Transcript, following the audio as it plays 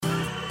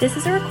This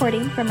is a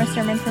recording from a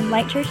sermon from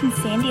Light Church in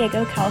San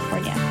Diego,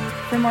 California.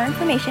 For more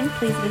information,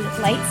 please visit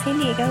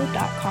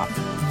lightsandiego.com.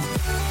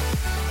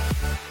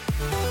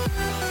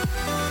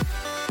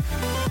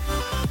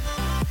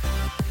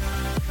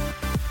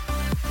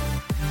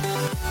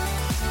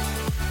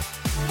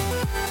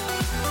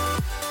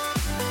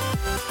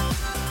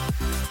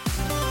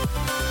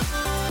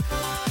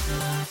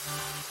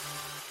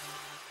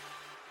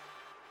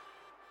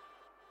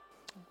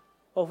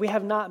 Well, if we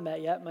have not met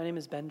yet, my name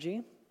is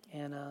Benji,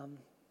 and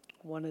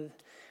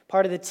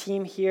part of the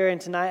team here,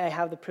 and tonight I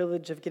have the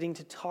privilege of getting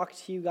to talk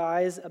to you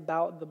guys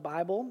about the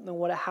Bible and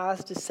what it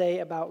has to say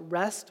about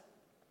rest,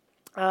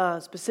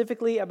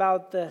 specifically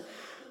about the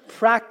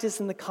practice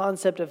and the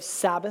concept of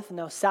Sabbath.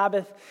 Now,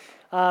 Sabbath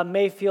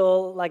may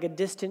feel like a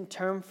distant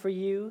term for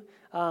you.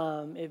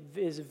 It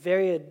is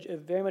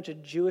very much a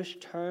Jewish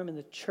term, and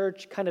the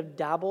church kind of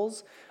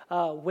dabbles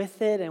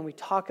with it, and we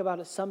talk about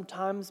it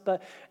sometimes,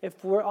 but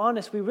if we're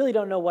honest, we really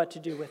don't know what to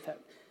do with it.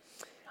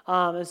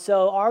 And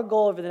so our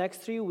goal over the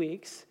next 3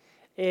 weeks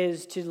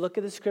is to look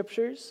at the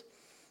scriptures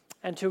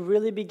and to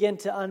really begin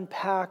to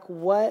unpack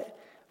what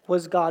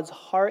was God's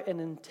heart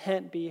and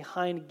intent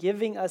behind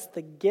giving us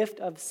the gift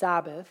of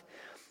Sabbath,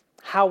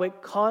 how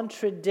it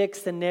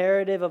contradicts the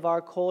narrative of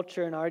our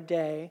culture and our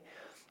day,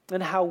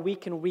 and how we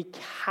can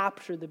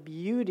recapture the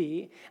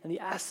beauty and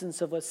the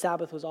essence of what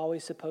Sabbath was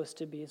always supposed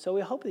to be. So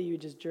we hope that you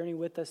would just journey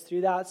with us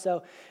through that.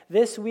 So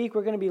this week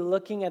we're going to be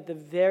looking at the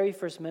very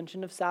first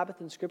mention of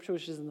Sabbath in Scripture,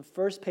 which is in the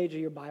first page of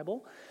your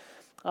Bible.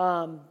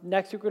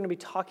 Next week we're going to be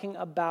talking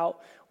about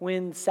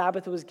when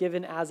Sabbath was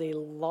given as a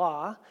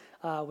law,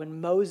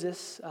 when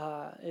Moses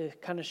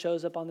kind of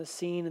shows up on the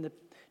scene and the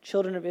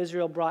children of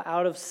Israel brought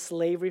out of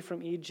slavery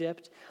from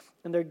Egypt,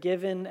 and they're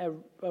given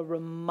a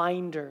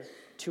reminder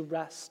to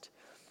rest.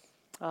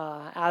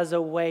 As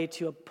a way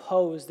to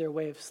oppose their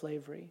way of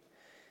slavery.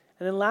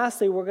 And then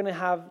lastly, we're going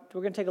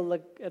to take a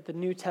look at the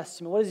New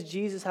Testament. What does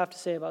Jesus have to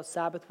say about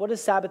Sabbath? What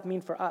does Sabbath mean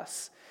for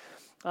us?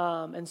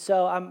 And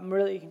so I'm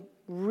really,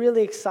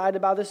 really excited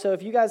about this. So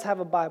if you guys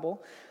have a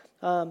Bible,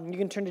 you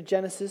can turn to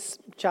Genesis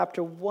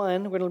chapter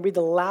 1. We're going to read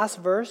the last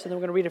verse, and then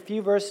we're going to read a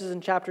few verses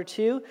in chapter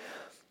 2.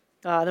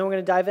 Then we're going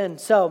to dive in.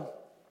 So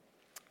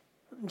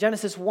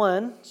Genesis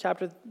 1,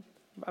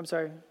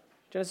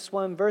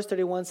 verse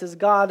 31 says,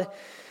 God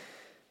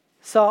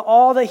saw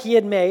all that he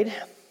had made,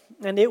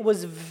 and it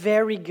was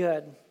very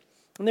good.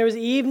 And there was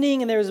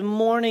evening and there was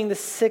morning the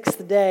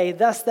sixth day.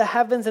 Thus the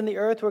heavens and the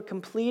earth were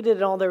completed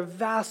in all their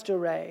vast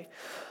array.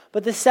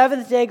 But the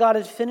seventh day God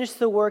had finished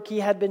the work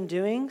he had been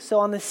doing. So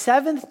on the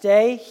seventh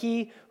day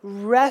he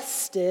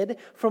rested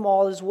from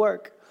all his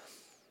work.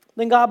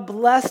 Then God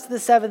blessed the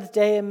seventh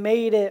day and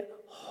made it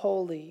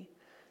holy,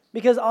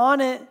 because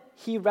on it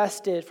he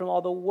rested from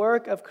all the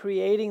work of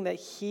creating that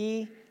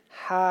he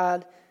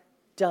had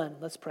done.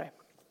 Let's pray.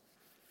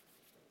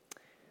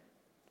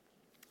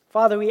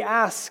 Father, we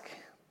ask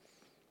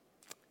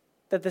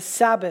that the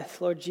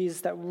Sabbath, Lord Jesus,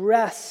 that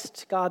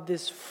rest, God,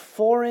 this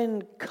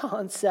foreign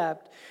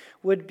concept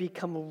would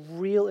become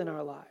real in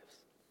our lives.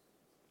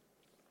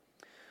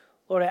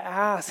 Lord, I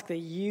ask that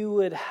you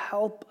would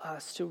help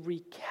us to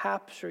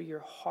recapture your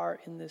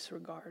heart in this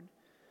regard.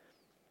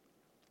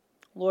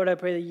 Lord, I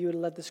pray that you would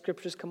let the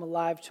scriptures come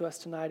alive to us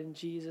tonight in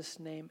Jesus'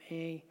 name.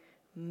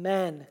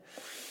 Amen.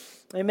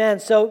 Amen.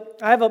 So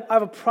I have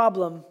a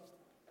problem.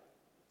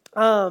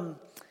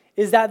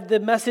 Is that the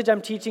message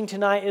I'm teaching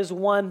tonight is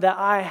one that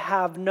I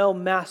have no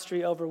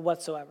mastery over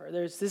whatsoever.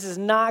 This is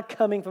not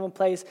coming from a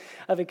place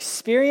of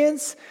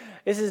experience.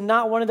 This is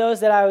not one of those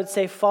that I would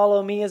say,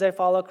 follow me as I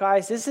follow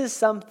Christ. This is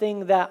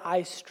something that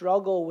I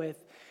struggle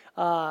with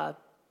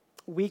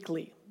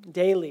weekly,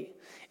 daily,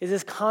 is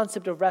this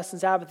concept of rest and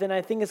Sabbath. And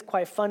I think it's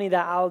quite funny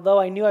that although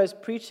I knew I was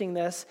preaching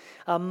this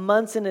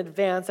months in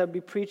advance, I would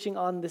be preaching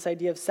on this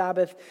idea of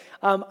Sabbath,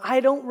 I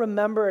don't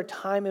remember a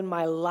time in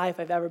my life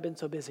I've ever been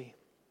so busy.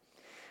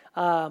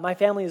 My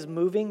family is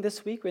moving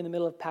this week. We're in the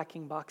middle of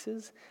packing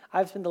boxes.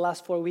 I've spent the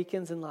last 4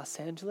 weekends in Los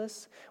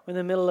Angeles. We're in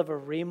the middle of a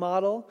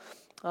remodel,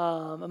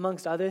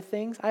 amongst other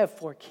things. I have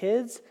 4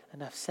 kids,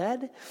 enough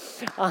said.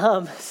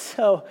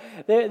 So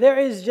there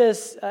is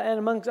just, and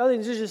amongst other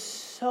things, there's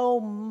just so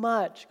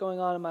much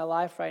going on in my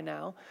life right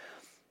now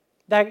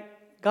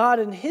that God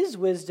in his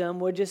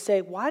wisdom would just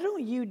say, why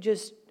don't you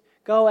just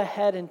go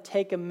ahead and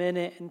take a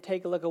minute and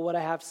take a look at what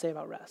I have to say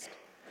about rest?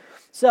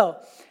 So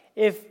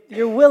if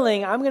you're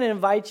willing, I'm going to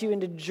invite you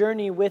into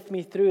journey with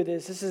me through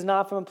this. This is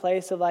not from a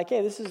place of like,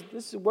 hey,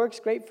 this works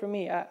great for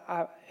me.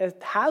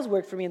 It has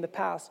worked for me in the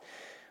past,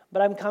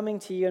 but I'm coming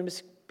to you. I'm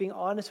just being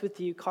honest with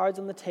you, cards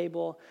on the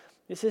table.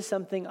 This is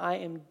something I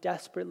am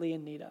desperately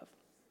in need of.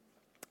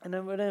 And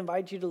I'm going to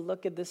invite you to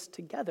look at this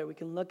together. We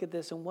can look at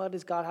this and what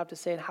does God have to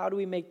say and how do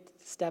we make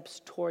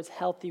steps towards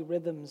healthy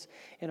rhythms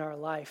in our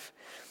life.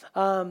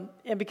 And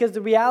because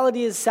the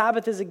reality is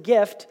Sabbath is a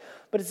gift,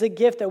 but it's a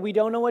gift that we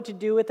don't know what to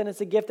do with, and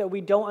it's a gift that we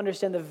don't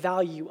understand the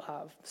value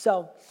of.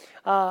 So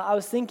I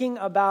was thinking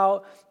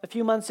about a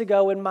few months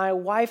ago when my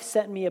wife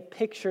sent me a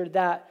picture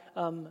that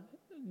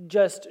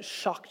just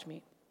shocked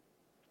me.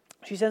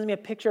 She sends me a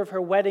picture of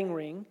her wedding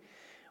ring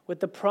with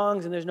the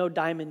prongs and there's no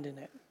diamond in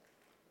it.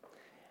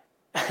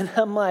 And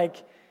I'm like,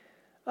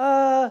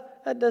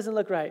 that doesn't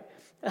look right.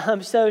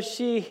 So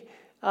she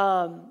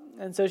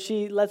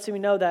lets me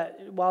know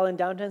that while in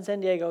downtown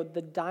San Diego,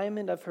 the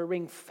diamond of her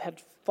ring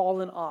had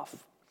fallen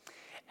off.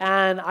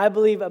 And I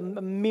believe a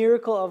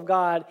miracle of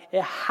God,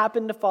 it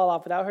happened to fall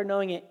off without her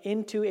knowing it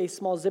into a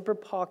small zipper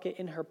pocket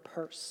in her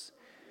purse.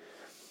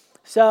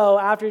 So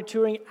after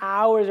touring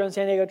hours around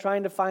San Diego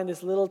trying to find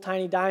this little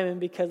tiny diamond,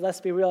 because let's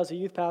be real, as a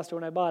youth pastor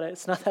when I bought it,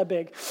 it's not that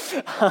big. It's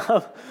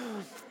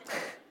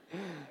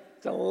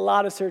a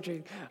lot of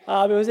searching.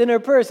 It was in her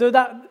purse. So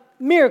that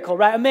miracle,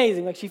 right?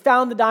 Amazing. Like she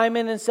found the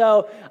diamond, and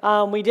so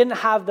we didn't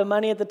have the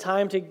money at the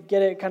time to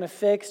get it kind of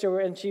fixed,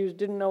 and she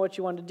didn't know what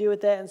she wanted to do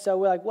with it. And so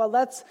we're like, well,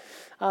 let's.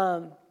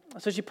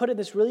 So she put it in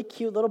this really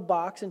cute little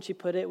box, and she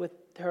put it with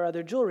her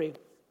other jewelry.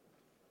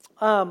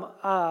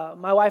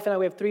 My wife and I,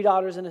 we have 3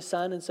 daughters and a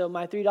son, and so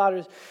my 3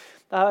 daughters,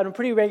 on a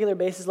pretty regular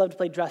basis, love to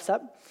play dress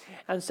up.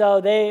 And so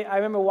I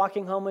remember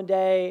walking home one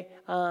day,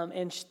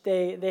 and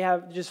they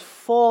have just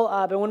full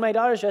up. And when my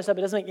daughters dress up,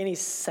 it doesn't make any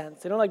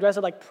sense. They don't like dress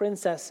up like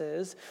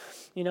princesses,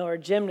 or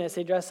gymnasts.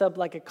 They dress up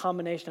like a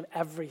combination of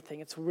everything.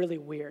 It's really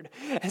weird.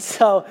 And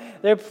so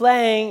they're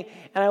playing,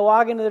 and I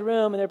walk into the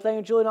room, and they're playing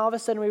with Julie, and all of a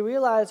sudden we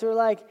realize, we're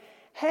like,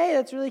 hey,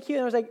 that's really cute.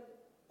 And I was like,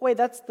 wait,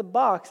 that's the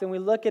box. And we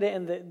look at it,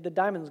 and the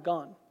diamond's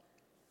gone.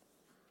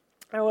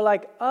 And we're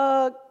like,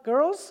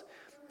 girls,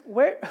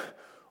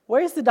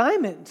 where's the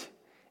diamond?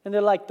 And they're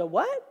like, the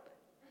what?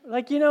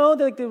 Like, they're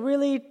like the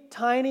really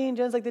tiny, and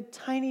Jen's like the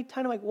tiny,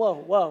 I'm like,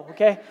 whoa,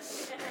 okay?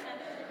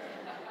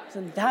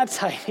 Isn't that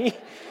tiny?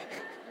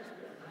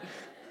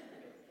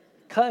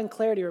 Cut and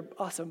clarity are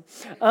awesome.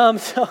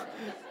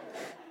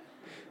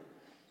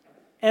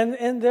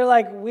 And they're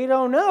like, we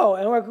don't know.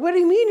 And we're like, what do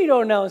you mean you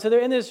don't know? And so they're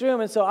in this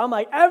room, and so I'm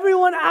like,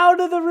 everyone out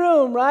of the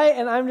room, right?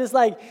 And I'm just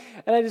like,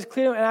 and I just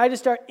clear them, and I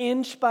just start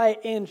inch by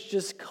inch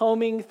just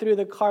combing through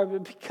the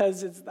carpet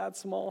because it's that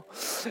small.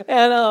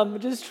 And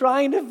just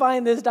trying to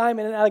find this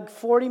diamond. And like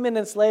 40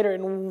 minutes later,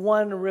 in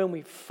one room,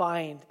 we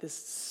find this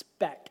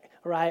speck,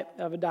 right,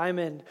 of a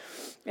diamond.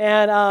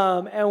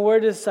 And we're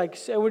just like,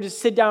 we're just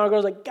sit down, and our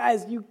girl's like,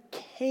 guys, you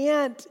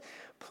can't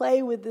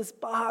play with this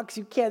box.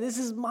 You can't. This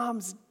is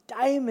mom's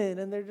diamond.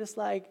 And they're just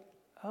like,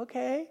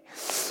 okay.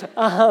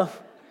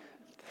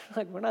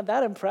 Like, we're not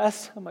that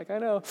impressed. I'm like, I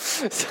know.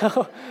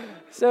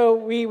 So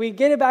we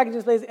get it back into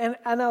this place, and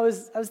I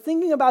was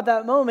thinking about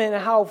that moment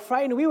and how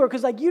frightened we were,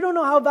 because like, you don't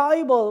know how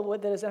valuable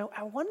what that is. And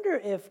I wonder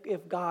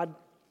if God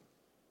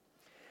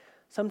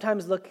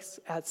sometimes looks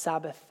at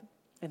Sabbath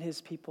and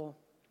his people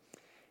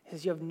and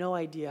says, you have no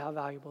idea how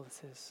valuable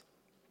this is.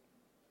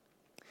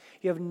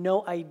 You have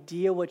no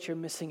idea what you're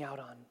missing out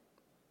on.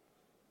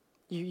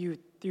 You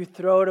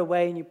throw it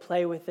away and you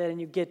play with it and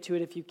you get to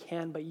it if you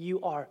can, but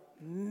you are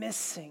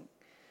missing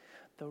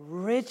the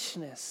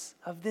richness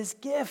of this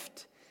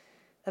gift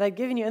that I've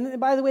given you. And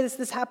by the way,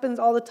 this happens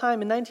all the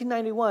time. In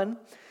 1991,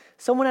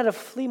 someone at a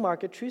flea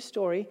market, true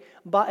story,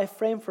 bought a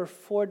frame for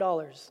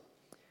 $4.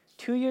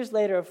 2 years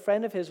later, a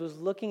friend of his was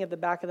looking at the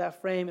back of that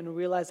frame and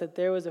realized that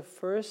there was a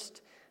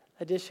first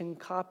edition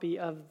copy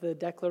of the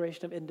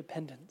Declaration of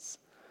Independence.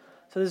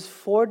 So this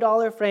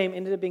 $4 frame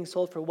ended up being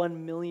sold for $1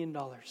 million,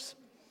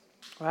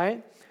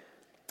 right?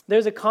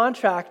 There's a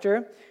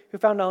contractor who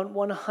found out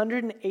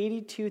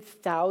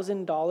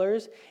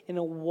 $182,000 in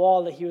a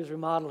wall that he was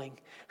remodeling.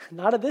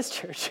 Not at this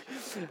church.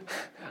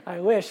 I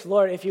wish,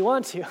 Lord, if you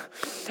want to.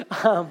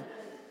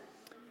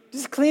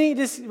 Just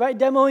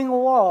demoing a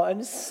wall,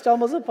 and just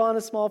stumbles upon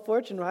a small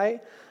fortune,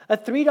 right? A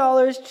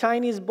 $3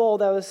 Chinese bowl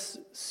that was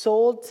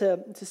sold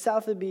to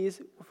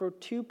Sotheby's for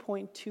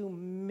 $2.2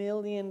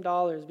 million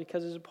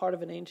because it was a part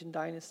of an ancient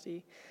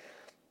dynasty.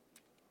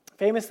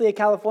 Famously, a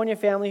California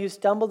family who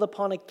stumbled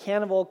upon a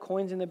can of old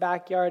coins in the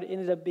backyard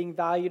ended up being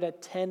valued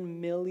at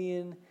 $10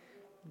 million.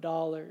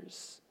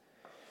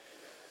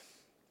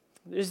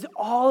 There's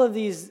all of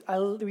these.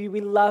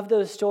 We love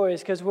those stories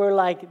because we're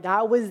like,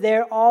 that was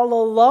there all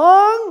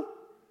along?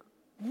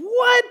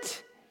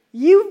 What?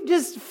 You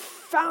just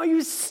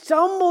you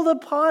stumbled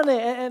upon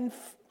it. And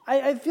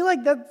I feel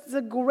like that's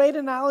a great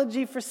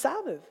analogy for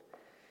Sabbath.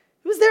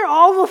 It was there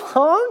all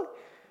along?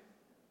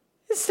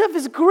 This stuff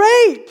is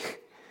great.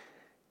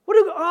 What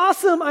an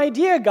awesome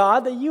idea,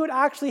 God, that you would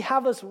actually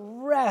have us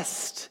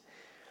rest.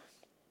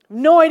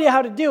 No idea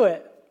how to do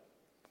it.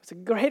 It's a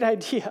great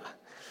idea.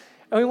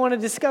 And we want to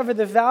discover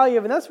the value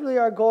of it. And that's really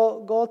our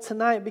goal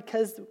tonight,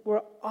 because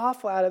we're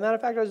awful at it. Matter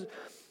of fact,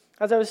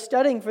 as I was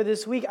studying for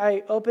this week,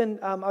 I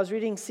was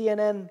reading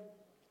CNN, and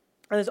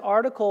this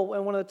article,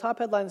 and one of the top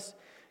headlines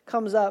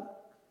comes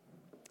up.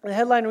 And the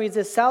headline reads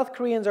this: South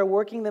Koreans are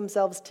working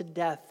themselves to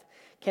death.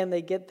 Can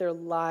they get their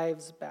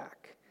lives back?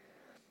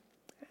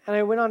 And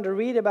I went on to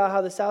read about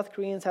how the South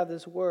Koreans have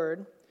this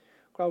word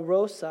called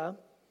rosa,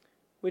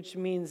 which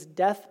means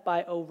death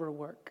by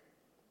overwork.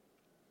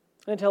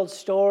 And it tells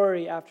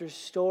story after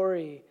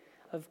story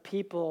of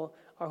people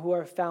who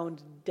are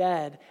found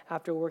dead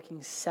after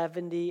working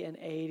 70 and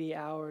 80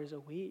 hours a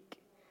week.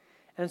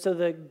 And so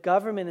the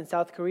government in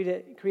South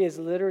Korea is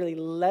literally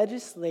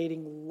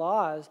legislating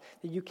laws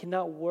that you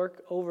cannot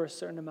work over a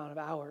certain amount of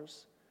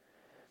hours.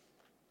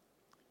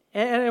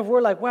 And if we're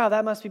like, wow,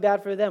 that must be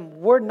bad for them,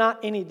 we're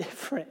not any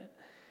different.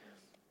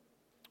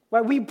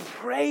 Right? We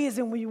praise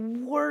and we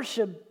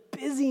worship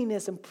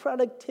busyness and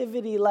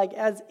productivity like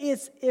as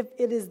if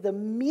it is the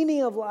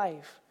meaning of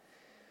life,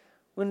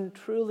 when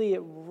truly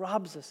it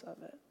robs us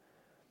of it.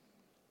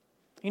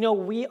 You know,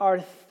 we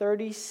are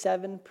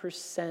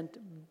 37%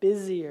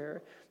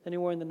 busier than we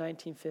were in the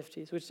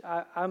 1950s, which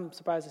I'm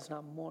surprised it's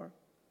not more.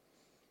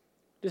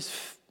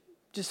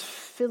 Just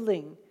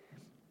filling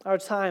our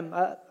time.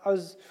 I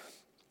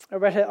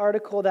read an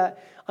article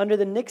that under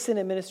the Nixon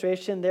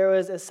administration, there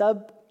was a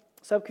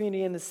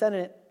subcommittee in the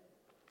Senate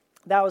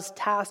that was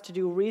tasked to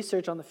do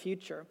research on the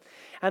future.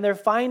 And their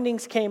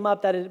findings came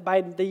up that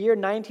by the year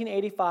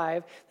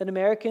 1985, that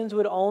Americans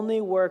would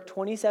only work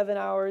 27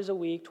 hours a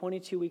week,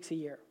 22 weeks a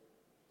year.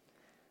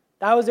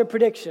 That was their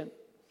prediction.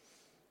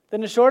 That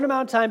in a short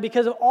amount of time,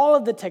 because of all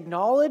of the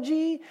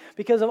technology,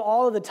 because of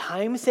all of the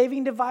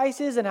time-saving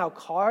devices and how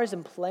cars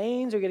and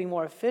planes are getting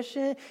more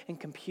efficient and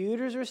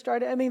computers are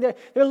starting. I mean,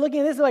 they're looking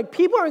at this like,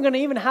 people aren't going to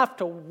even have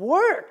to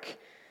work.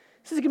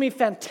 This is going to be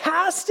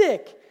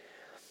fantastic.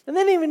 And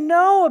they didn't even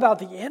know about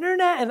the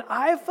internet and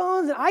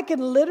iPhones. And I could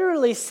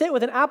literally sit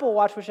with an Apple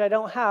Watch, which I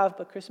don't have,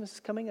 but Christmas is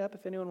coming up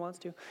if anyone wants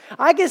to.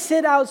 I could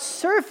sit out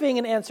surfing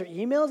and answer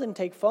emails and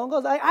take phone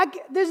calls.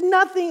 There's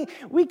nothing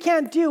we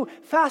can't do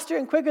faster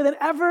and quicker than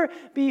ever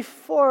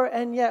before,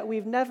 and yet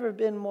we've never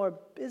been more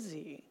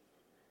busy.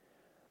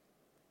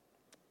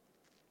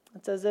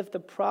 It's as if the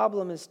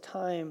problem is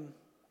time,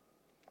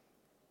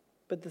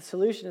 but the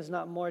solution is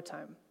not more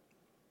time.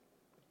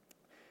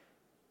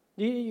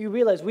 You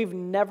realize we've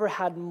never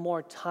had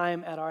more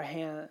time at our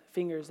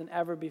fingers than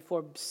ever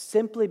before,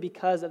 simply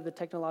because of the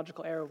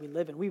technological era we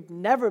live in. We've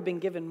never been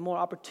given more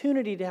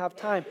opportunity to have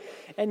time,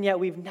 and yet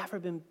we've never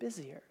been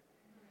busier.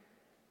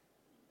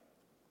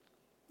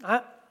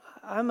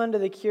 I'm under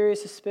the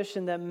curious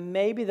suspicion that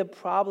maybe the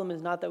problem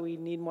is not that we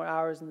need more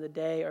hours in the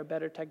day or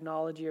better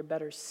technology or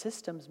better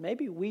systems.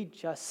 Maybe we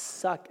just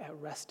suck at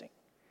resting.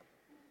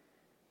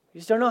 We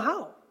just don't know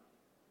how.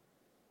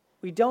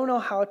 We don't know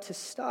how to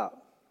stop.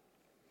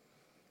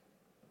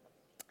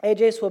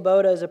 A.J.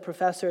 Swoboda is a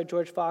professor at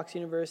George Fox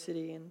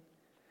University and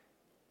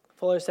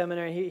Fuller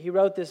Seminary. He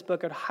wrote this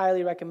book I'd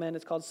highly recommend.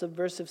 It's called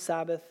Subversive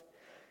Sabbath,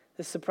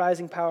 The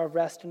Surprising Power of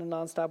Rest in a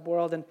Nonstop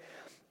World.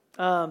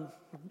 And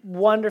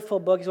wonderful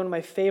book. He's one of my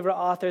favorite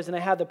authors, and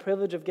I had the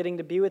privilege of getting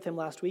to be with him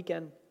last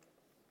weekend.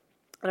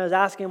 And I was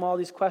asking him all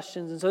these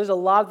questions. And so there's a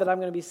lot that I'm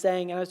going to be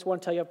saying, and I just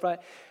want to tell you up front,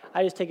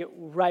 I just take it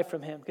right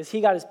from him, because he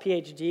got his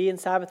PhD in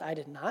Sabbath. I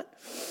did not.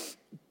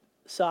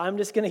 So I'm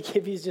just going to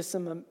give you just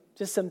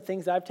some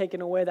things that I've taken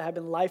away that have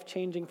been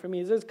life-changing for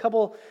me. There's a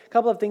couple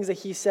of things that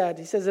he said.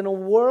 He says, in a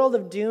world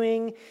of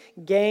doing,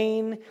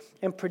 gain,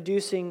 and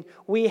producing,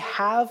 we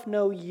have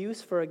no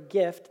use for a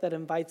gift that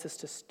invites us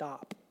to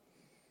stop.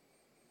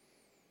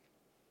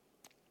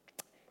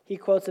 He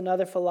quotes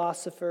another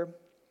philosopher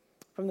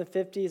from the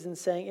 50s and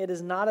saying, it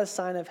is not a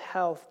sign of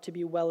health to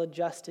be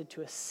well-adjusted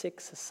to a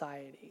sick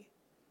society.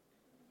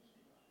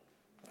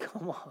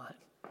 Come on.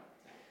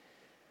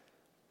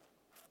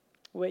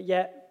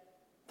 Yet,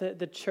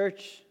 the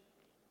church,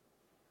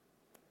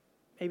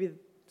 maybe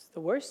it's the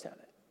worst at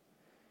it,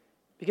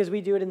 because we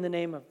do it in the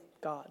name of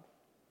God.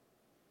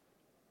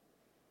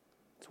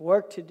 It's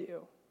work to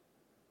do.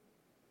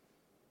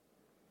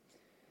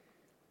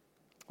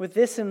 With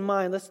this in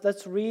mind,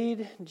 let's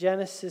read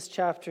Genesis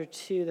chapter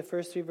 2, the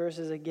first 3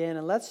 verses again,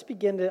 and let's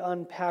begin to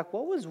unpack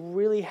what was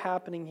really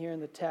happening here in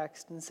the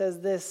text. And it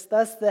says this,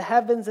 thus the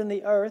heavens and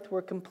the earth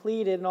were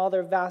completed in all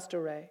their vast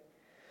array.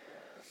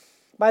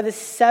 By the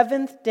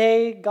seventh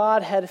day,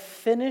 God had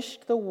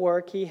finished the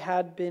work he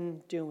had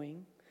been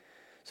doing.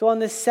 So on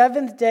the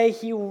seventh day,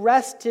 he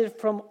rested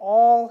from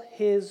all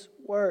his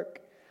work.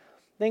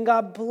 Then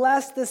God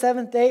blessed the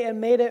seventh day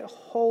and made it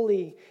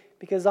holy,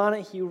 because on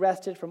it he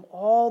rested from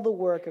all the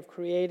work of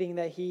creating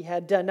that he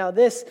had done. Now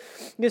this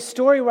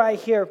story right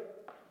here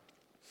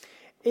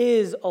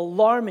is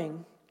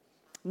alarming,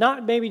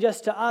 not maybe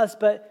just to us,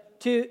 but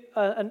to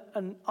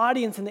an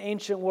audience in the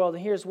ancient world.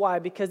 And here's why.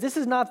 Because this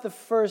is not the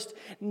first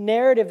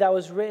narrative that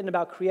was written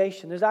about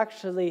creation. There's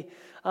actually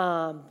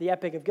the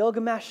Epic of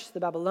Gilgamesh,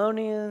 the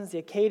Babylonians,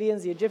 the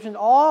Akkadians, the Egyptians,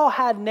 all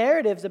had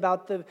narratives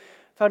about the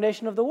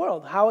foundation of the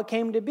world, how it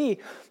came to be.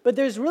 But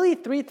there's really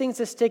 3 things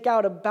that stick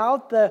out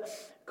about the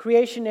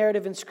creation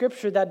narrative in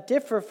Scripture that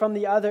differ from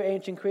the other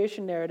ancient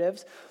creation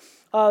narratives.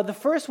 The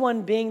first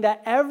one being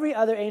that every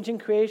other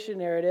ancient creation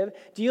narrative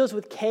deals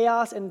with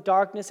chaos and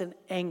darkness and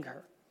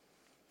anger.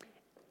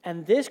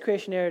 And this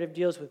creation narrative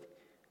deals with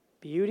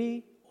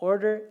beauty,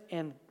 order,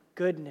 and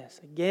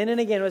goodness. Again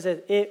and again, it says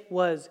it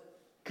was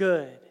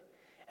good.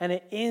 And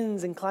it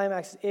ends and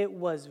climaxes, it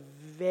was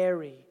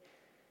very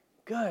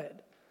good.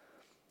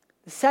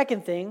 The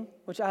second thing,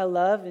 which I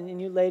love,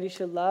 and you ladies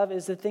should love,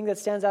 is the thing that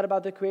stands out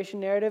about the creation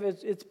narrative,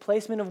 is its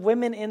placement of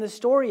women in the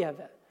story of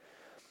it.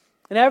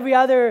 In every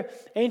other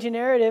ancient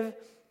narrative,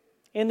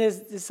 In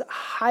this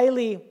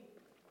highly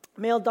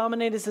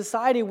male-dominated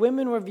society,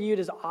 women were viewed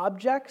as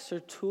objects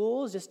or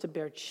tools just to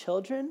bear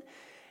children.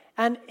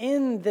 And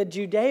in the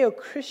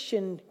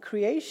Judeo-Christian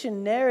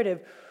creation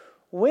narrative,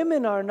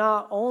 women are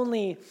not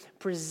only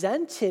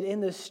presented in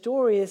the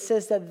story, it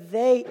says that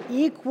they,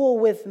 equal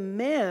with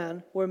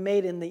man, were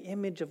made in the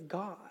image of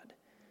God.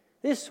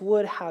 This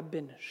would have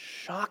been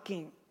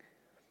shocking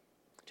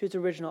to its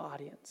original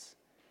audience.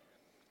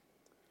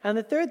 And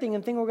the third thing,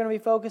 and thing we're going to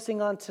be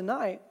focusing on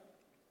tonight,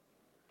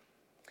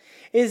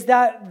 is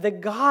that the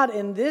God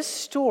in this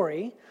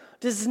story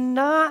does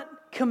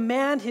not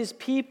command his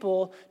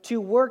people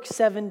to work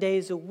 7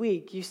 days a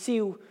week. You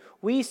see,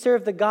 we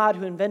serve the God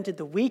who invented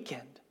the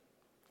weekend.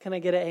 Can I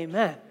get an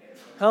amen?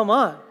 Come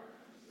on.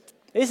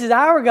 This is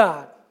our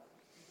God.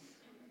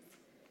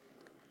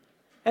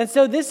 And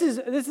so this is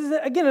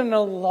again an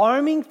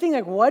alarming thing.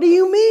 Like, what do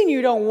you mean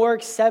you don't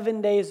work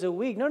 7 days a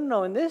week?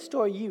 No. In this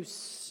story, you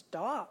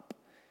stop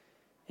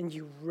and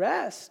you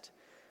rest.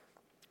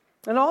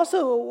 And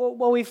also,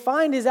 what we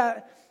find is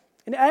that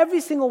in every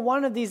single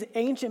one of these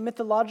ancient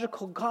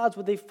mythological gods,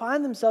 what they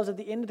find themselves at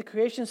the end of the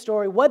creation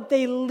story, what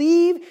they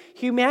leave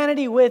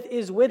humanity with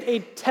is with a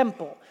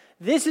temple.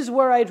 This is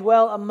where I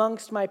dwell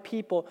amongst my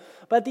people.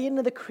 But at the end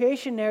of the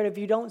creation narrative,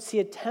 you don't see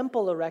a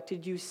temple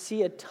erected. You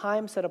see a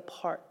time set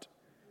apart.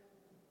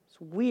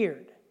 It's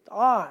weird. It's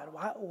odd.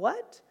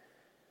 What?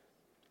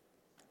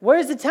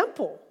 Where's the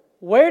temple?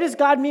 Where does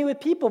God meet with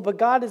people? But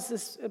God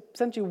is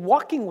essentially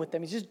walking with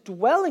them. He's just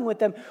dwelling with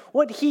them.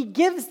 What he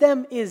gives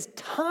them is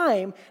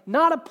time,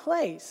 not a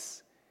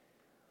place.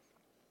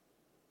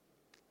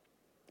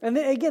 And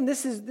then, again,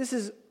 this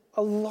is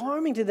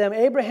alarming to them.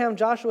 Abraham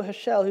Joshua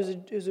Heschel,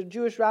 who's a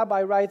Jewish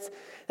rabbi, writes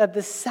that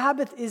the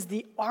Sabbath is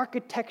the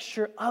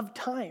architecture of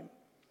time.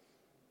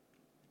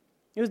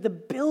 It was the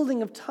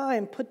building of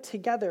time put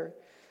together.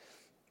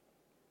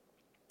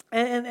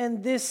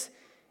 And this,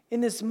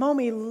 in this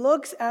moment, he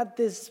looks at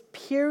this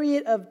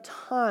period of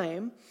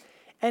time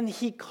and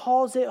he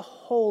calls it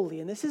holy.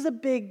 And this is a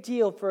big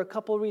deal for a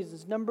couple of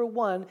reasons. Number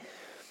one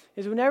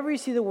is whenever you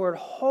see the word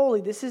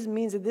holy, this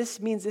means this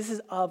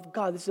is of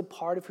God. This is a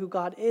part of who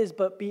God is.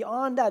 But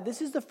beyond that,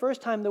 this is the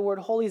first time the word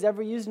holy is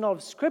ever used in all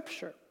of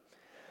Scripture.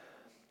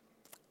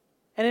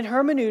 And in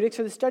hermeneutics,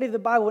 or the study of the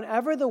Bible,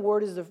 whenever the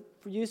word is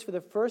used for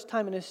the first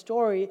time in a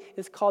story,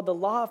 it's called the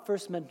law of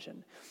first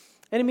mention.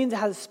 And it means it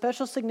has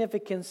special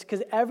significance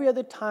because every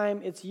other time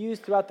it's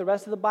used throughout the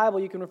rest of the Bible,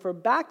 you can refer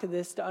back to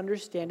this to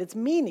understand its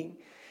meaning.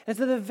 And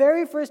so the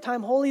very first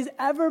time holy is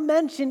ever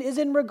mentioned is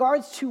in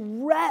regards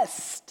to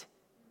rest.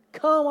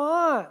 Come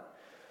on.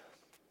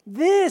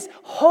 This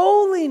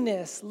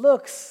holiness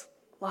looks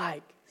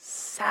like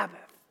Sabbath.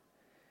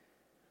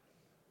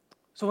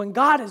 So when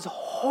God is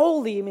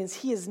holy, it means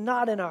he is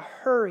not in a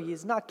hurry. He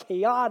is not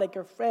chaotic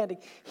or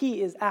frantic.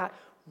 He is at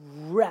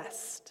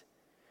rest.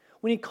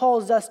 When he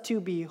calls us to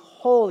be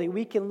holy,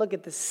 we can look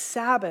at the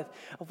Sabbath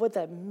of what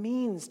that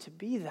means to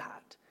be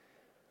that.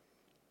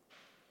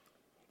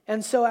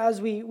 And so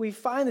as we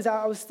find this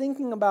out, I was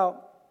thinking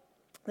about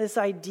this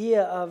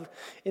idea of,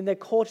 in the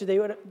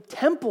culture,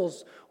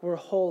 temples were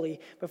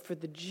holy, but for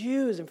the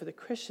Jews and for the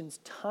Christians,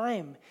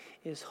 time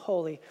is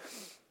holy.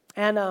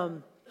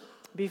 And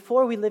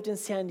before we lived in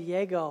San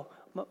Diego,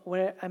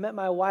 when I met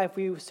my wife,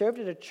 we served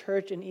at a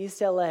church in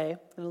East LA, in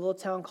a little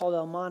town called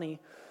El Monte.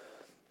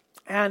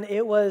 And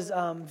it was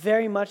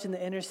very much in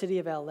the inner city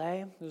of LA.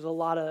 There was a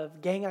lot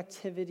of gang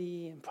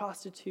activity and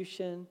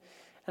prostitution.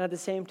 And at the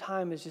same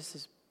time, it's just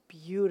this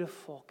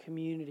beautiful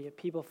community of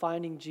people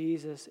finding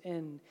Jesus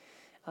in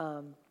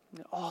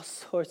all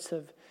sorts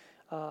of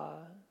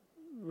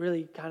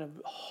really kind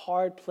of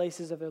hard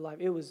places of their life.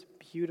 It was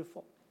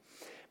beautiful.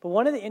 But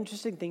one of the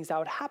interesting things that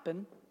would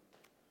happen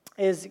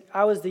is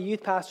I was the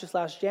youth pastor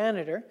 /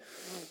 janitor.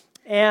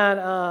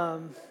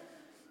 And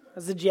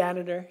as a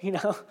janitor,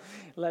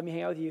 let me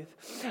hang out with youth.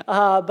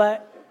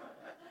 But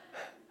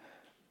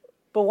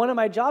one of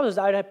my jobs was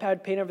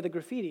I'd paint over the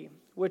graffiti,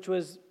 which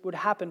would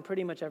happen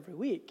pretty much every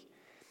week.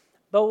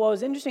 But what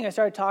was interesting, I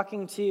started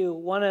talking to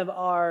one of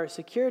our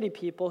security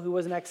people who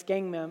was an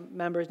ex-gang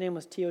member. His name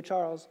was Tio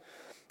Charles.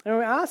 And we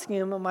were asking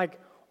him, I'm like,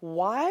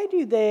 why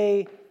do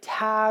they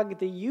tag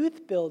the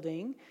youth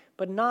building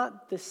but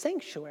not the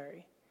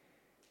sanctuary?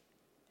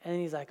 And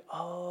he's like,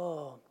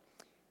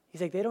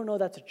 they don't know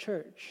that's a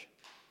church.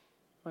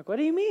 I'm like, what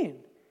do you mean?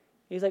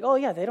 He's like,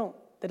 yeah,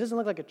 that doesn't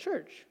look like a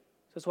church.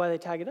 So that's why they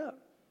tag it up.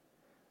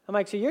 I'm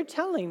like, so you're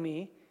telling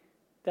me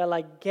that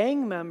like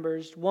gang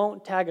members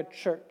won't tag a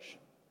church?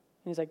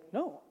 And he's like,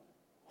 no.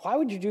 Why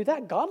would you do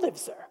that? God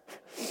lives there.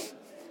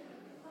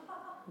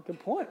 Good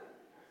point.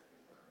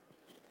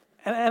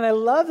 And I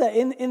love that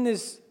in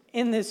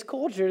this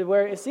culture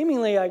where it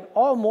seemingly like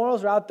all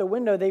morals are out the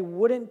window, they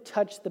wouldn't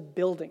touch the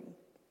building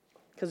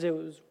because it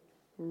was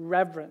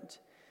reverent.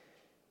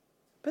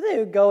 But they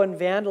would go and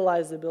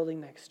vandalize the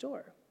building next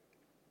door.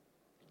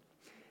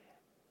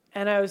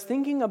 And I was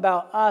thinking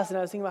about us, and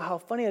I was thinking about how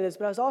funny it is,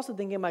 but I was also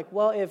thinking like,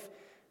 well,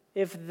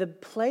 if the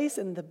place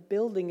and the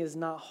building is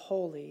not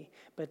holy,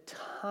 but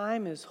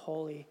time is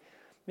holy,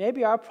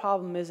 maybe our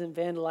problem isn't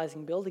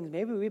vandalizing buildings.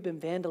 Maybe we've been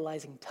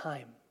vandalizing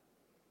time.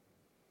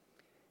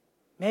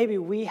 Maybe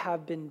we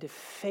have been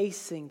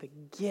defacing the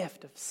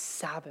gift of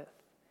Sabbath.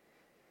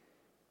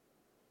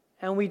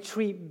 And we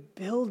treat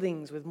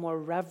buildings with more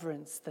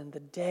reverence than the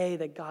day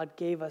that God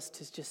gave us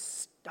to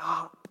just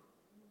stop.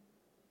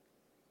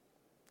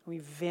 We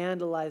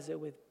vandalize it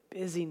with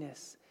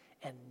busyness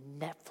and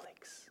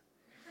Netflix.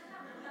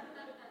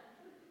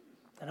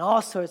 And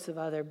all sorts of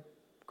other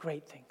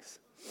great things.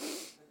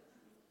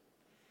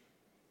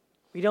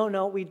 We don't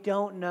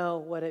know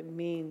what it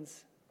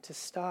means to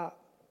stop.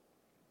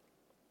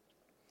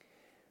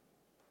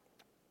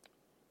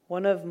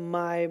 One of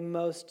my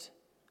most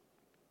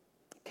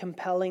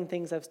compelling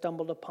things I've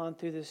stumbled upon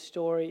through this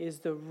story is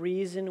the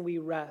reason we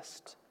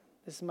rest.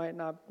 This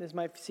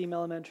might seem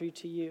elementary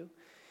to you,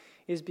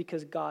 is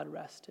because God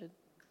rested.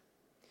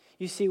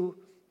 You see,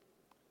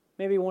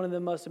 maybe one of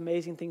the most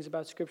amazing things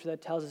about Scripture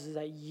that tells us is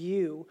that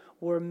you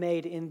were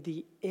made in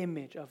the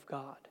image of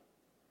God.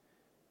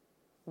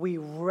 We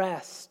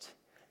rest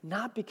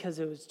not because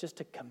it was just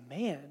a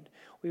command.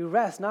 We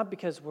rest not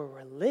because we're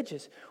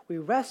religious. We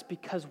rest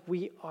because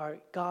we are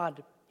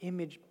God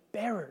image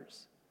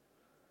bearers.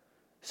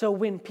 So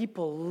when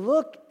people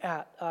look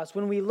at us,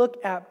 when we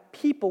look at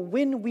people,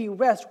 when we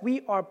rest,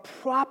 we are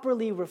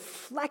properly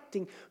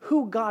reflecting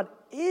who God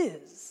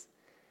is.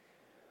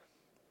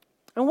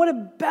 And what a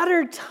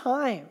better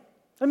time.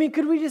 I mean,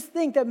 could we just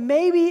think that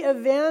maybe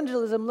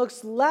evangelism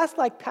looks less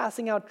like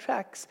passing out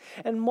tracts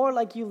and more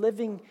like you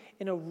living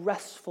in a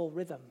restful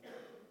rhythm?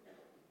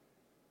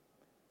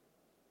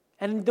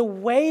 And the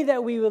way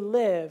that we would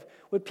live,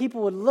 what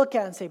people would look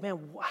at and say, man,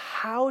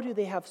 how do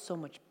they have so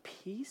much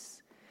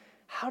peace?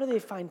 How do they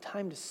find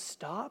time to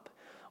stop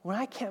when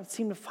I can't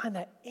seem to find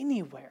that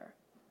anywhere?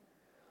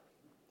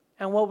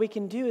 And what we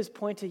can do is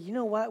point to, you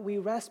know what? We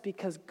rest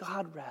because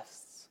God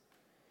rests.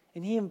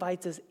 And He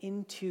invites us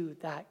into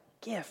that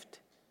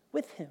gift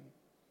with Him.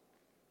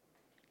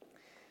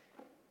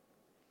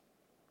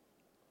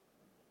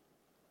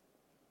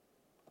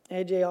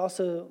 A.J.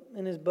 also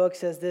in his book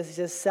says this. He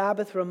says,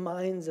 Sabbath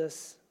reminds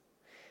us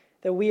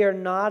that we are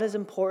not as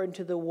important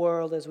to the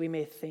world as we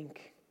may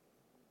think.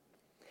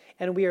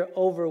 And we are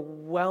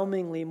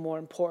overwhelmingly more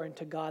important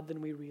to God than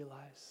we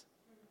realize.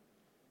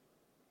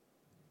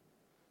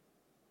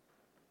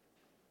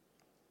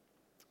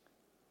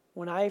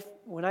 When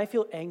I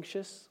feel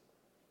anxious,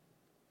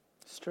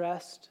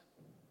 stressed,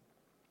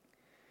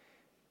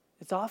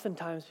 it's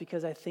oftentimes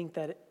because I think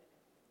that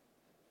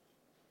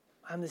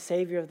I'm the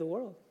savior of the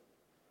world.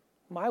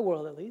 My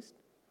world, at least.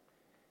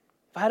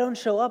 If I don't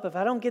show up, if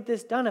I don't get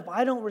this done, if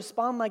I don't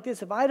respond like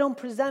this, if I don't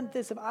present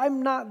this, if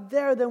I'm not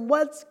there, then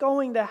what's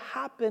going to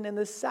happen? And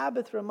the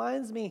Sabbath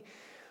reminds me,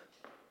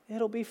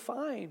 it'll be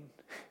fine.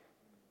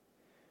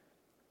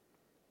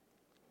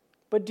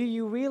 But do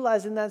you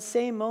realize in that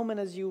same moment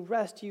as you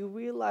rest, do you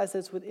realize that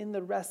it's within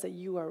the rest that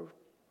you are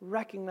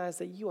recognize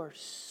that you are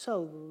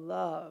so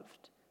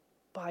loved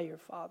by your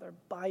Father,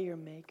 by your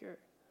Maker?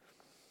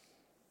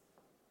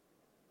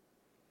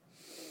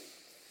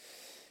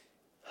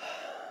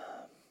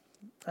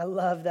 I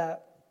love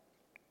that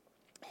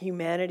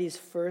humanity's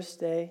first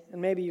day, and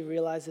maybe you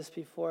realized this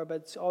before, but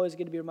it's always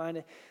good to be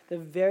reminded, the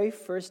very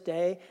first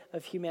day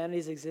of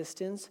humanity's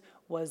existence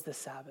was the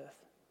Sabbath.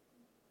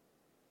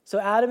 So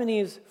Adam and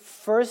Eve's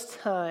first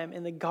time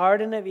in the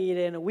Garden of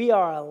Eden, we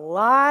are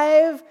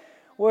alive,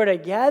 we're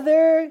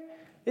together,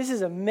 this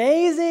is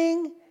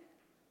amazing,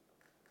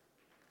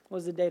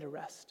 was the day to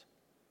rest.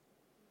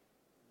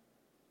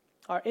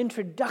 Our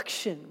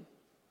introduction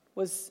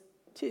was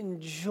to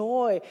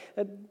enjoy.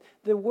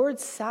 The word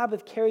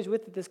Sabbath carries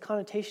with it this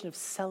connotation of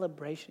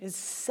celebration. It's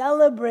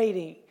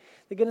celebrating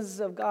the goodness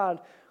of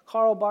God.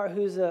 Karl Barth,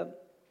 who's an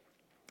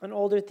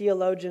older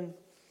theologian,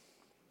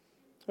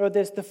 wrote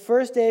this: the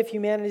first day of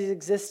humanity's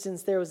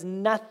existence, there was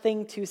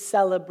nothing to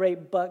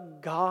celebrate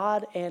but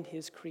God and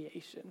His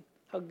creation.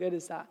 How good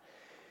is that?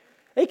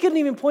 They couldn't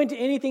even point to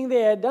anything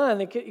they had done.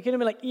 It could have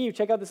been like, Eve,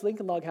 check out this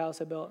Lincoln log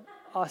house I built.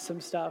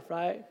 Awesome stuff,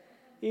 right?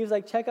 He was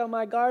like, check out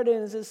my garden.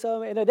 This is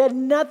so amazing. They had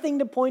nothing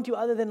to point to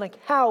other than like,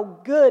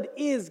 how good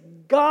is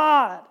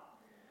God?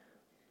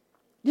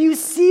 Do you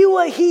see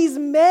what He's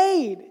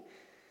made?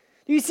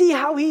 Do you see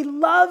how He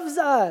loves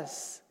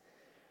us?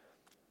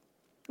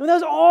 And that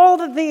was all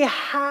that they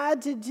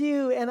had to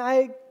do. And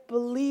I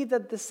believe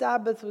that the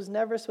Sabbath was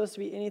never supposed to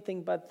be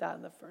anything but that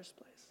in the first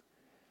place.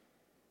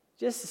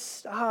 Just to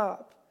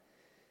stop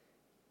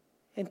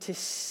and to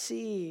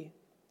see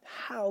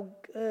how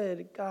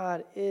good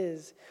God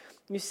is.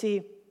 You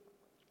see,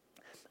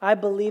 I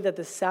believe that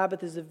the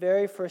Sabbath is the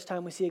very first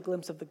time we see a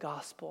glimpse of the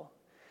gospel.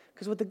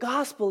 Because what the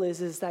gospel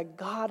is that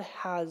God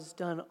has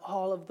done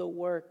all of the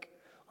work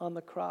on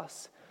the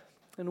cross,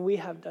 and we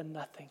have done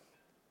nothing.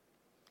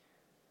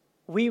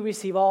 We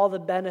receive all the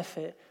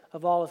benefit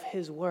of all of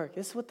His work.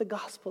 This is what the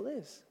gospel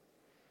is.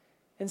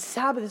 And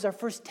Sabbath is our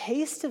first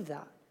taste of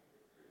that.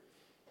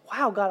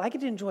 Wow, God, I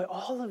get to enjoy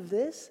all of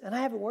this, and I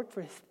haven't worked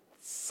for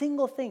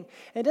single thing.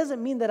 And it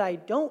doesn't mean that I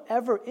don't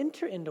ever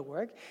enter into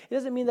work. It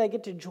doesn't mean that I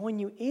get to join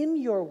you in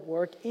your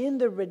work, in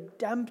the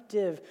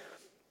redemptive,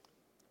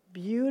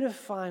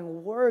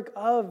 beautifying work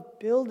of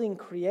building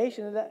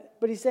creation.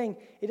 But he's saying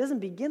it doesn't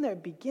begin there.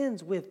 It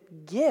begins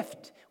with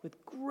gift,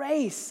 with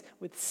grace,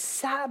 with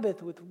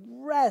Sabbath, with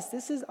rest.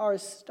 This is our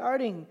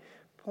starting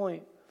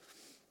point.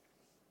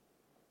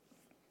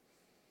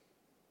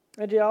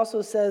 And he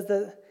also says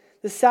that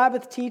the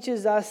Sabbath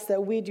teaches us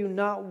that we do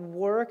not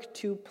work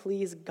to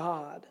please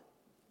God.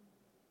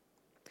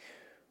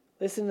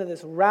 Listen to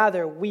this.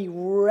 Rather, we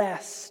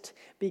rest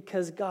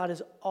because God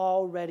is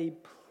already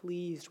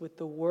pleased with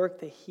the work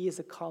that he has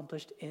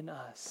accomplished in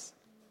us.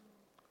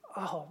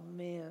 Oh,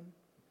 man.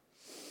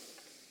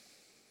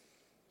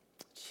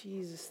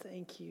 Jesus,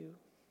 thank you.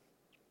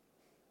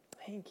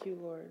 Thank you,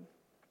 Lord.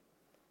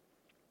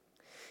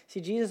 See,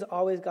 Jesus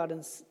always got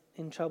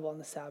in trouble on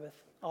the Sabbath.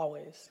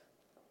 Always.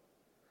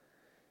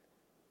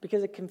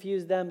 Because it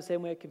confused them the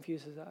same way it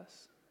confuses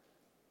us.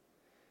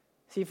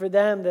 See, for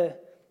them, the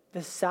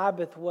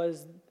Sabbath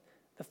was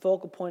the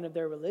focal point of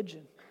their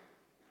religion.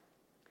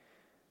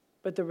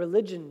 But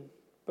religion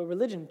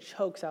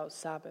chokes out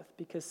Sabbath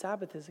because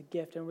Sabbath is a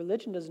gift, and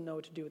religion doesn't know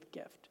what to do with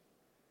gift.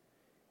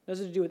 It has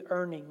to do with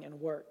earning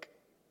and work.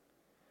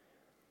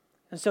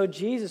 And so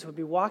Jesus would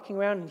be walking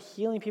around and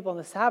healing people on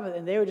the Sabbath,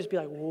 and they would just be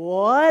like,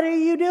 "What are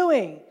you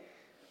doing?"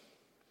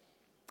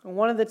 And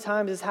one of the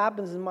times this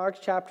happens in Mark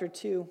chapter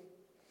 2.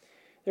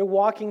 They're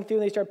walking through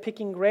and they start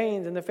picking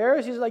grains, and the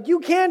Pharisees are like, "You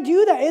can't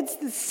do that. It's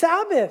the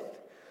Sabbath."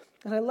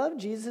 And I love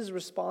Jesus'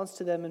 response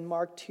to them in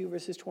Mark 2,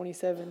 verses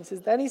 27. He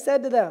says, "Then he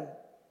said to them,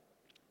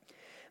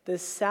 'The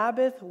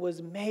Sabbath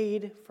was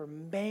made for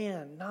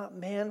man, not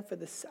man for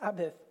the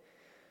Sabbath.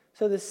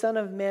 So the Son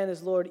of Man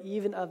is Lord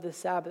even of the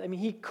Sabbath.'" I mean,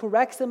 he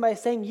corrects them by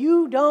saying,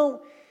 you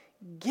don't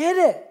get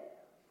it.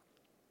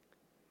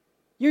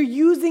 You're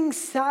using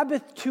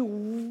Sabbath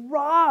to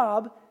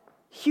rob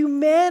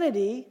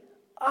humanity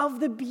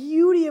of the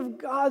beauty of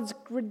God's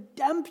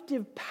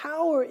redemptive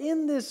power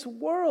in this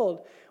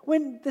world,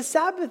 when the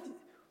Sabbath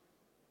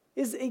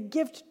is a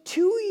gift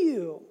to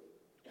you.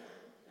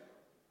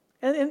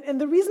 And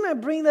the reason I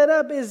bring that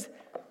up is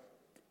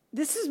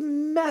this is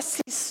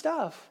messy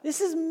stuff.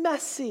 This is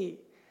messy.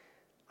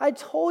 I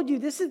told you,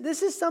 this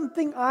is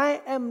something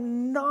I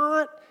am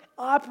not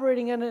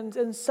operating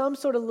in some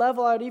sort of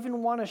level I would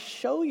even want to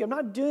show you. I'm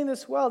not doing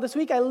this well. This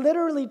week I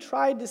literally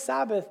tried to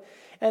Sabbath,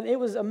 and it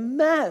was a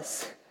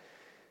mess.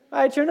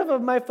 I turned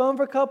off my phone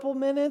for a couple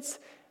minutes,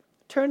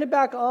 turned it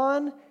back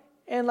on,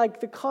 and like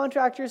the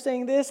contractor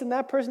saying this and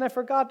that person, I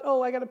forgot,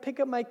 I got to pick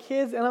up my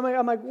kids. And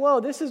I'm like,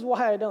 whoa, this is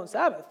why I don't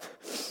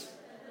Sabbath.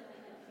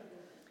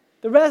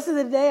 The rest of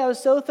the day, I was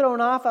so thrown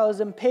off. I was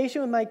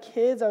impatient with my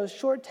kids. I was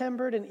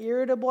short-tempered and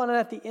irritable. And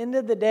at the end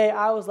of the day,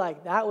 I was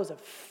like, that was a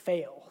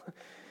fail.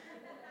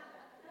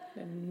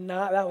 And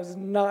that was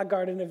not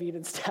Garden of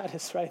Eden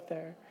status right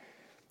there.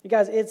 You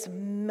guys, it's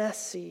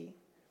messy.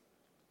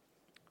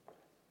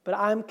 But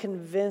I'm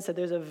convinced that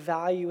there's a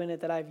value in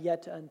it that I've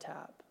yet to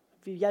untap.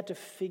 I've yet to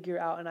figure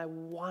out, and I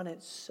want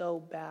it so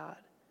bad.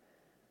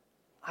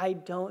 I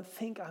don't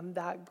think I'm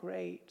that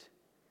great.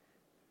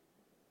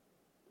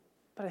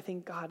 But I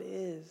think God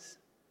is.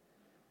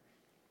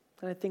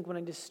 And I think when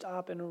I just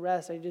stop and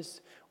rest,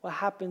 what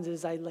happens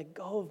is I let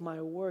go of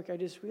my work. I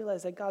just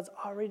realize that God's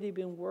already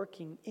been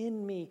working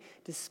in me,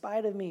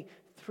 despite of me,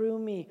 through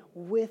me,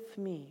 with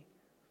me.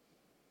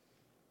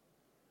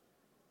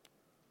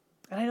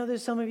 And I know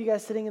there's some of you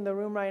guys sitting in the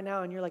room right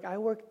now and you're like, I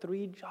work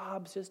 3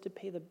 jobs just to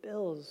pay the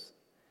bills.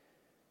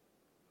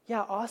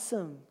 Yeah,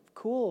 awesome.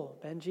 Cool,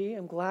 Benji.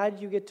 I'm glad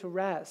you get to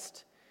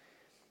rest.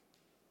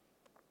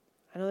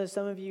 I know there's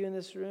some of you in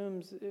this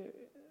room,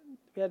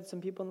 we had some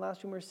people in the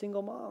last room who are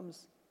single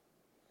moms.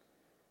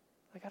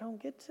 Like, I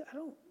don't get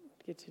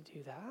to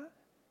do that.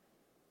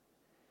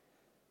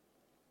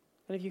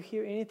 And if you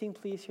hear anything,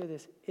 please hear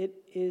this. It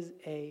is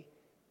a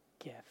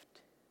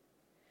gift.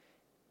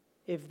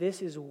 If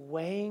this is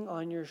weighing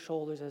on your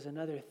shoulders as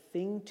another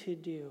thing to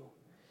do,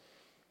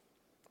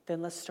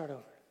 then let's start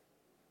over.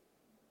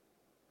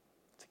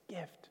 It's a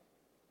gift.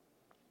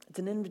 It's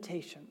an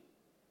invitation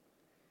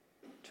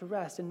to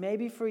rest. And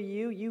maybe for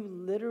you, you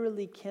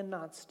literally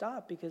cannot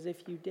stop, because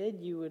if you did,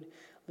 you would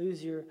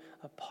lose your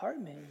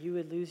apartment, you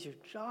would lose your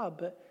job.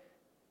 But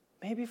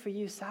maybe for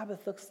you,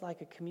 Sabbath looks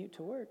like a commute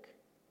to work.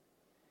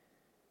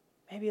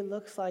 Maybe it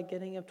looks like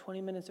getting up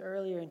 20 minutes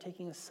earlier and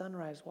taking a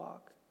sunrise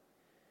walk.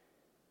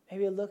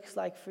 Maybe it looks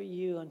like for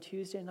you on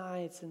Tuesday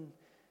nights, and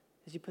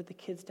as you put the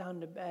kids down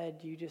to bed,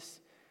 you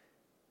just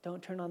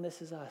don't turn on This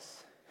Is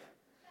Us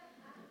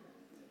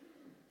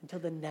until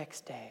the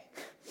next day.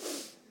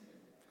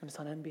 And it's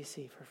on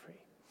NBC for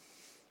free.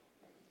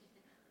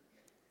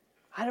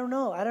 I don't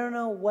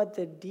know what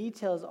the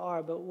details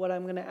are, but what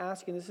I'm going to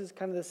ask you, this is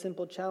kind of the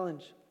simple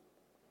challenge.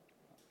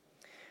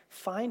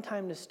 Find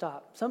time to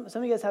stop. Some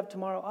of you guys have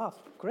tomorrow off.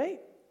 Great.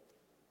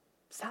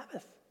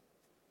 Sabbath.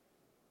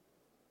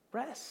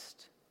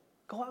 Rest.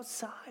 Go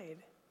outside.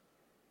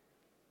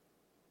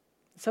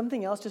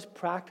 Something else just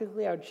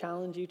practically I would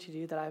challenge you to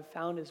do that I've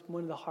found is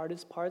one of the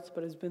hardest parts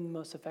but has been the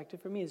most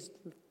effective for me is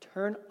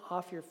turn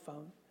off your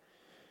phone.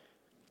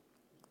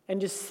 And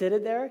just sit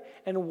it there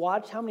and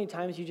watch how many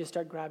times you just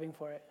start grabbing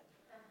for it.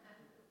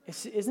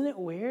 Isn't it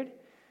weird?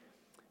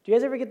 Do you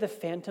guys ever get the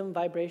phantom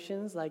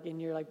vibrations like in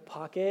your like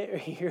pocket or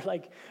your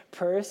like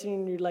purse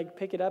and you like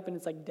pick it up and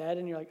it's like dead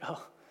and you're like,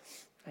 oh,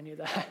 I knew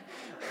that.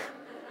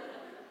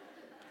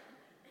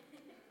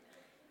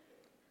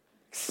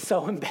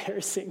 So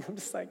embarrassing. I'm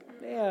just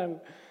like, man.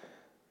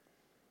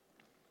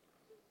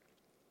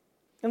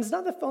 And it's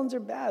not that phones are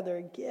bad, they're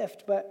a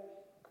gift,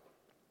 but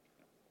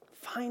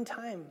find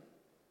time.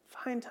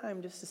 Find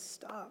time just to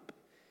stop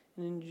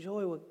and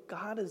enjoy what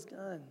God has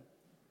done,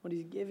 what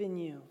he's given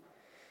you.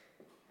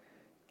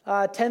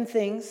 10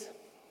 things.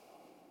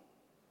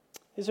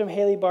 This is from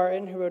Haley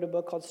Barton, who wrote a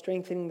book called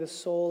Strengthening the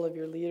Soul of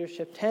Your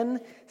Leadership. 10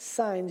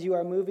 signs you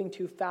are moving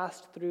too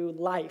fast through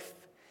life.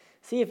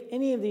 See if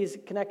any of these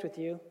connect with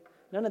you.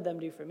 None of them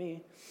do for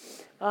me.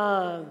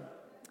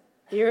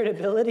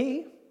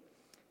 Irritability,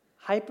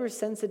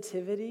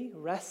 hypersensitivity,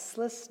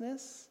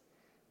 restlessness,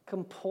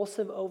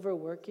 compulsive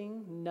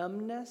overworking,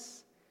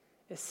 numbness,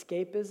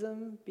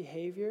 escapism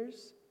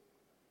behaviors,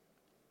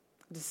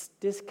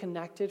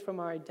 disconnected from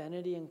our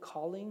identity and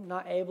calling,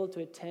 not able to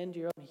attend to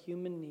your own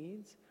human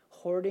needs,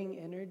 hoarding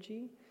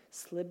energy,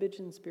 slippage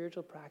in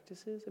spiritual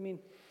practices. I mean,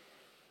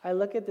 I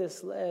look at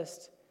this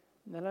list,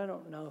 and I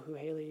don't know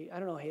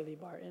Haley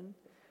Barton.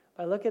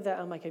 But I look at that,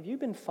 I'm like, have you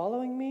been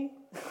following me?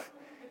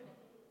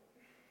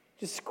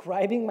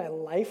 Describing my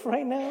life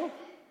right now?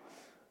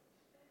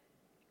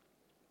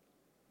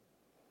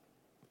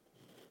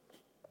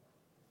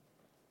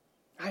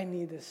 I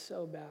need this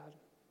so bad.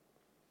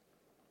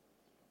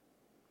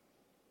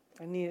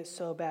 I need it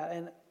so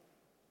bad.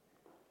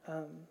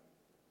 And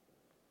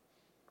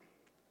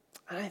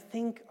I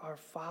think our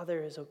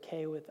Father is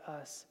okay with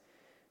us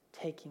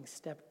taking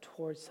step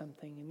towards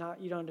something. And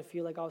you don't have to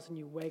feel like all of a sudden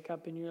you wake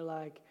up and you're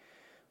like,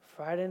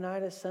 Friday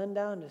night at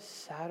sundown to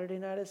Saturday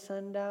night at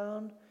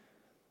sundown,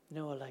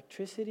 no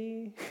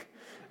electricity.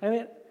 I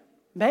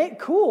mean,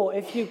 cool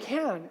if you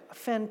can,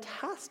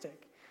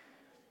 fantastic.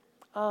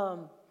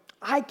 I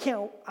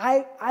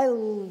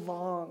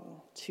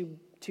long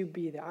to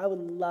be there. I would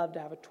love to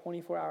have a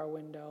 24-hour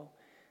window.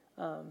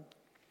 And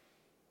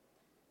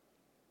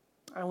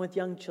with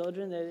young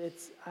children,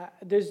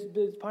 there's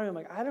part of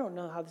me like, I don't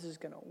know how this is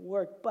going to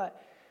work,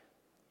 but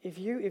if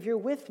you're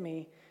with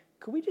me,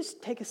 could we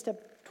just take a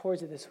step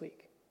towards it this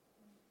week?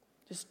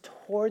 Just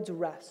towards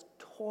rest,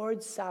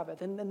 towards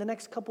Sabbath. And in the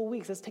next couple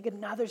weeks, let's take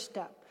another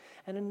step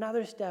and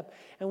another step.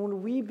 And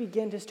when we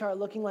begin to start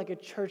looking like a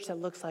church that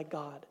looks like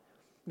God,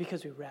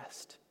 because we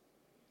rest.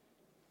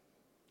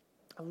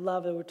 I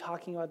love that we're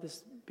talking about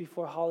this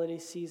before holiday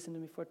season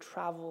and before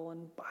travel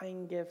and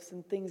buying gifts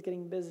and things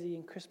getting busy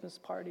and Christmas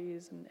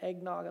parties and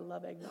eggnog. I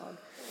love eggnog.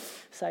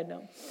 Side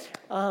note.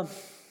 But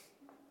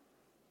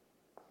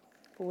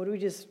what do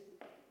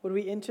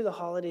we enter the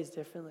holidays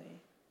differently?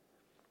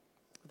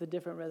 With a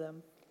different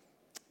rhythm?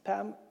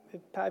 Pat,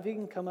 if you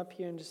can come up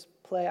here and just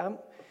play. I'm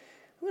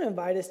going to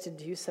invite us to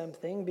do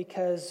something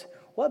because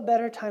what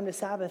better time to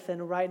Sabbath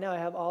than right now? I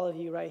have all of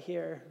you right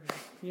here.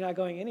 You're not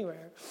going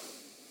anywhere.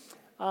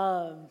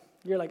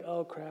 You're like,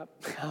 oh, crap.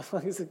 How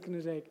long is it going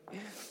to take?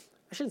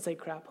 I shouldn't say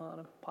crap on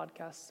a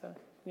podcast, so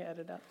you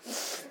edit out.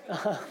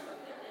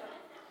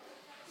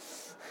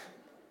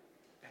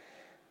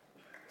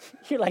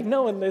 You're like,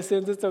 no one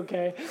listens. It's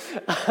okay.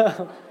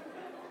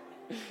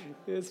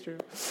 It's true.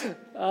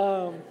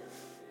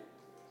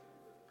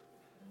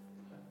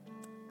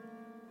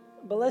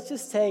 But let's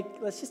just take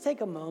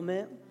a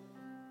moment,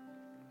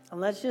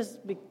 and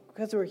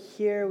because we're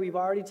here, we've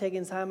already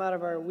taken time out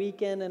of our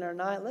weekend and our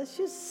night. Let's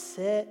just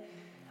sit.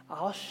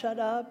 I'll shut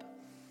up,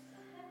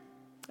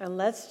 and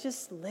let's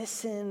just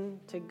listen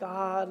to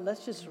God.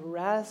 Let's just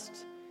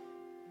rest.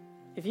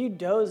 If you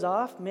doze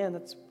off, man,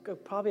 that's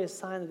probably a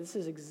sign that this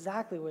is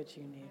exactly what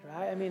you need,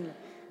 right? I mean,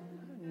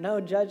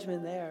 no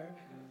judgment there.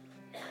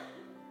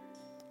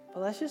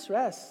 But let's just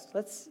rest.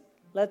 Let's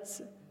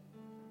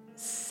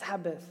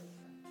Sabbath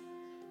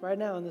right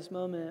now in this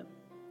moment.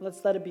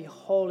 Let's let it be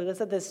holy. Let's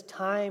let this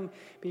time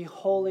be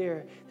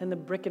holier than the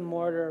brick and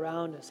mortar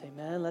around us.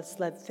 Amen. Let's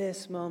let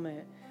this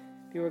moment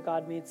be where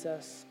God meets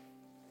us.